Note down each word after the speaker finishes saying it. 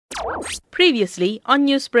Previously on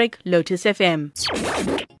Newsbreak, Lotus FM.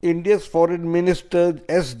 India's Foreign Minister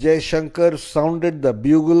S. Jaishankar sounded the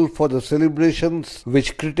bugle for the celebrations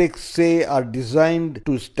which critics say are designed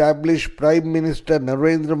to establish Prime Minister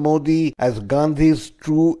Narendra Modi as Gandhi's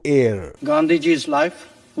true heir. Gandhiji's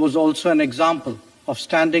life was also an example of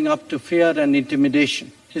standing up to fear and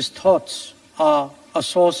intimidation. His thoughts are a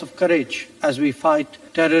source of courage as we fight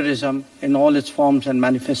terrorism in all its forms and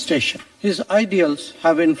manifestation. His ideals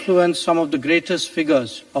have influenced some of the greatest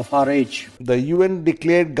figures of our age. The UN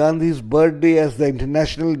declared Gandhi's birthday as the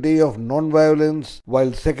International Day of Non-Violence,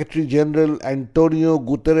 while Secretary General Antonio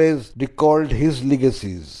Guterres recalled his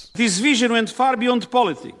legacies. This vision went far beyond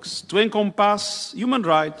politics to encompass human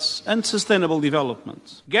rights and sustainable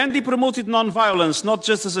development. Gandhi promoted non-violence not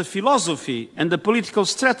just as a philosophy and a political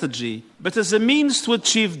strategy, but as a means to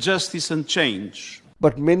achieve justice and change.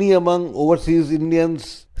 But many among overseas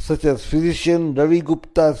Indians, such as physician Ravi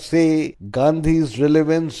Gupta, say Gandhi's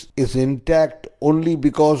relevance is intact only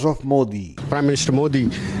because of Modi. Prime Minister Modi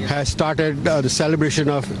has started the celebration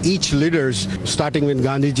of each leaders, starting with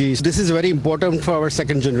Gandhiji. This is very important for our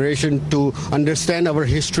second generation to understand our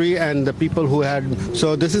history and the people who had.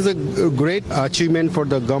 So this is a great achievement for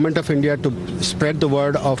the government of India to spread the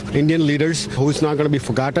word of Indian leaders who is not going to be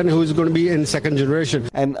forgotten, who is going to be in second generation.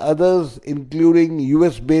 And others, including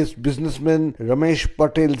US-based businessman Ramesh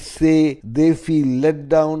Patel, say they feel let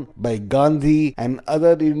down by Gandhi and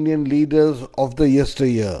other Indian leaders of the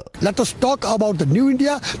yesteryear. Let us talk about the new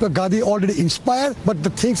India, where Gandhi already inspired, but the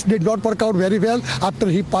things did not work out very well after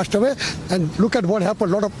he passed away. And look at what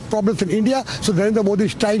happened, a lot of problems in India. So Narendra Modi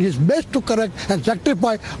is trying his best to correct and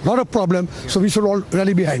rectify a lot of problems. So we should all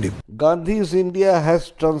rally behind him. Gandhi's India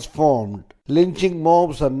has transformed. Lynching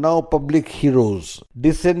mobs are now public heroes.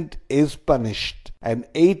 Dissent is punished. And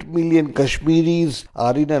 8 million Kashmiris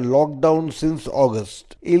are in a lockdown since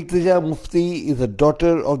August. Iltija Mufti is a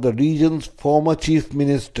daughter of the region's former chief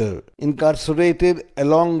minister, incarcerated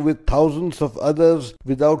along with thousands of others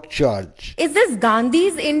without charge. Is this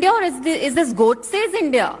Gandhi's India or is this Godse's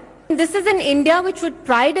India? This is an India which would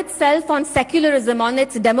pride itself on secularism, on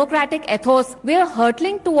its democratic ethos. We are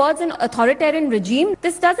hurtling towards an authoritarian regime.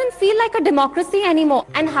 This doesn't feel like a democracy anymore.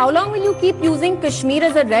 And how long will you keep using Kashmir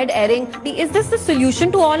as a red herring? Is this the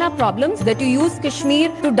solution to all our problems? That you use Kashmir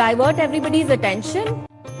to divert everybody's attention?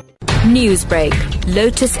 Newsbreak,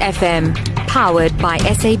 Lotus FM, powered by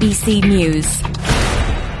SABC News.